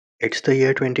It's the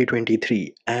year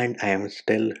 2023, and I am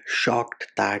still shocked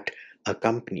that a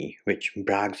company which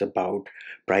brags about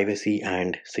privacy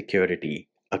and security,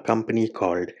 a company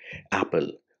called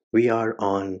Apple, we are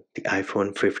on the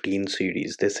iPhone 15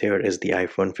 series. This here is the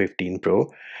iPhone 15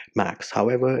 Pro Max.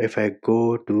 However, if I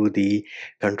go to the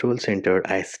control center,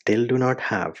 I still do not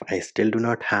have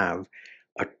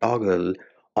a toggle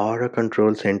or a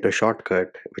control center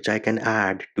shortcut which I can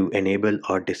add to enable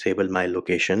or disable my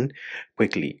location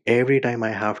quickly. Every time I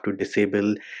have to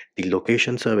disable the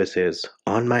location services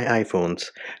on my iPhones,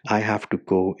 I have to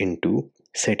go into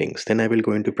settings. Then I will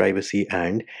go into privacy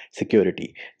and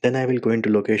security. Then I will go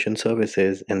into location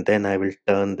services, and then I will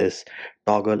turn this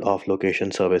toggle of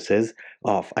location services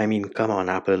off. I mean, come on,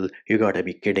 Apple, you gotta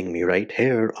be kidding me. Right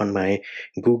here on my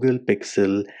Google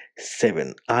Pixel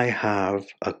 7, I have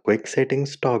a quick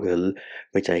settings toggle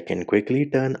which I can quickly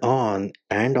turn on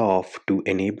and off to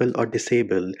enable or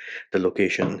disable the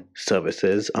location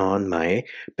services on my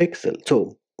Pixel.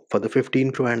 So for the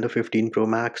 15 Pro and the 15 Pro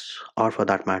Max, or for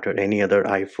that matter any other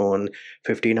iPhone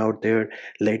 15 out there,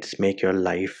 let's make your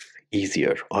life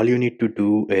easier. All you need to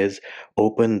do is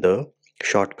open the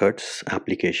shortcuts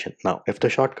application. Now if the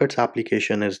shortcuts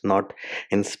application is not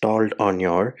installed on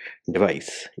your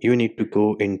device, you need to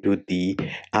go into the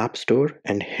App Store,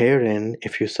 and herein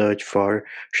if you search for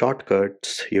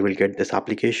shortcuts, you will get this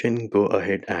application. Go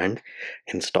ahead and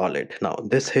install it. Now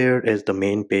this here is the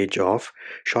main page of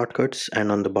shortcuts,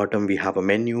 and on the bottom we have a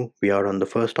menu. We are on the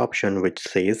first option which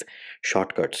says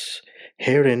shortcuts.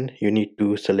 Herein you need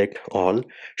to select all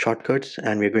shortcuts,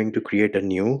 and we're going to create a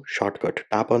new shortcut.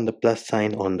 Tap on the plus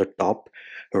sign on the top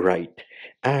right,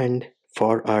 and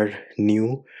for our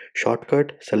new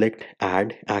shortcut, select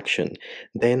add action.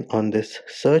 Then on this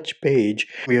search page,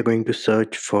 we are going to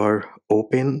search for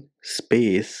open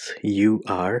space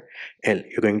URL.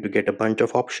 You're going to get a bunch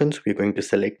of options. We're going to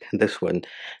select this one.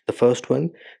 The first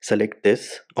one, select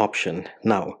this option.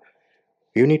 Now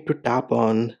you need to tap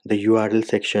on the URL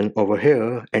section over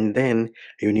here, and then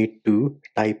you need to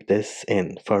type this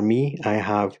in. For me, I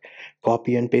have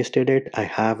copy and pasted it. I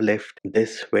have left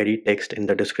this very text in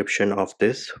the description of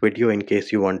this video in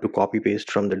case you want to copy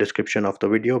paste from the description of the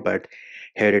video, but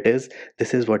here it is.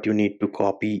 This is what you need to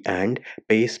copy and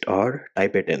paste or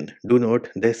type it in. Do note,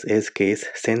 this is case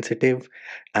sensitive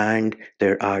and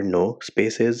there are no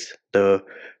spaces. The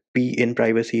P in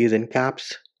privacy is in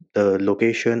caps, the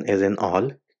location is in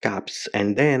all caps,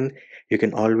 and then you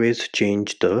can always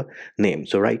change the name.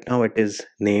 So right now it is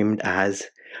named as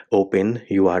open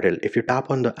URL. If you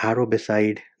tap on the arrow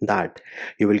beside that,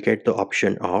 you will get the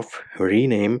option of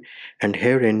rename, and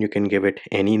herein you can give it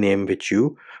any name which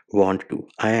you want to.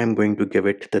 I am going to give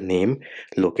it the name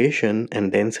location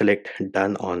and then select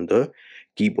done on the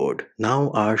keyboard. Now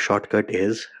our shortcut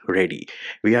is ready.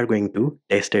 We are going to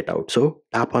test it out. So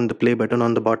tap on the play button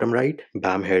on the bottom right.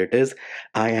 Bam, here it is.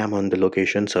 I am on the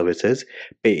location services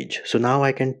page. So now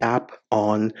I can tap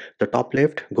on the top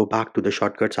left, go back to the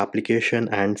shortcuts application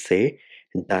and say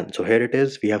done. So here it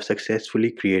is. We have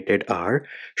successfully created our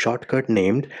shortcut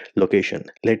named location.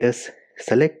 Let us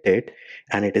select it,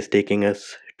 and it is taking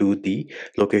us to the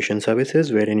location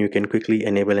services wherein you can quickly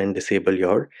enable and disable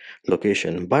your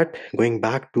location. But going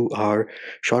back to our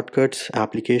shortcuts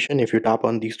application, if you tap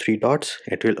on these three dots,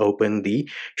 it will open the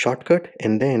shortcut,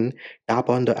 and then tap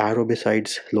on the arrow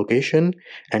besides location,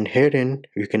 and herein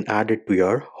you can add it to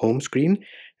your home screen.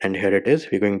 And here it is.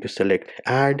 We're going to select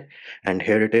add, and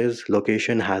here it is.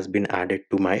 Location has been added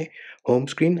to my home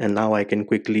screen, and now I can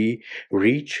quickly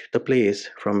reach the place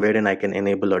from wherein I can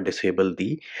enable or disable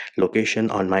the location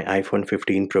on my iPhone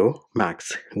 15 Pro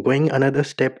Max. Going another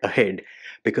step ahead,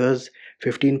 because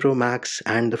 15 Pro Max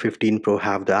and the 15 Pro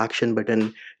have the action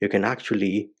button, you can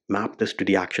actually map this to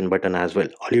the action button as well.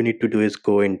 All you need to do is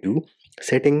go into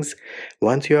settings.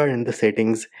 Once you are in the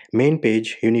settings main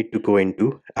page, you need to go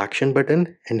into action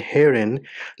button, and herein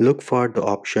look for the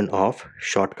option of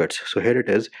shortcuts. So here it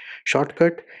is,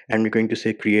 shortcut, and we're going to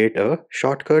say create a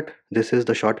shortcut. This is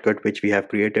the shortcut which we have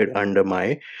created under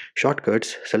my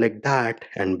shortcuts. Select that,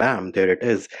 and bam, there it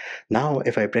is. Now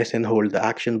if I press and hold the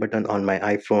action button on my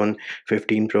iPhone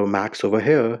 15 Pro Max over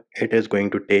here, it is going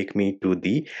to take me to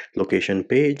the location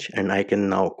page, and I can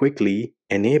now quickly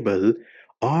enable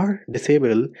or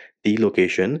disable the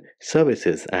location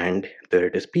services. And there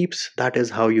it is, peeps. That is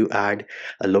how you add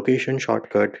a location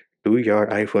shortcut to your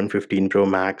iPhone 15 Pro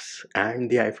Max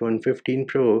and the iPhone 15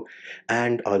 Pro,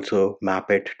 and also map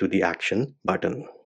it to the action button.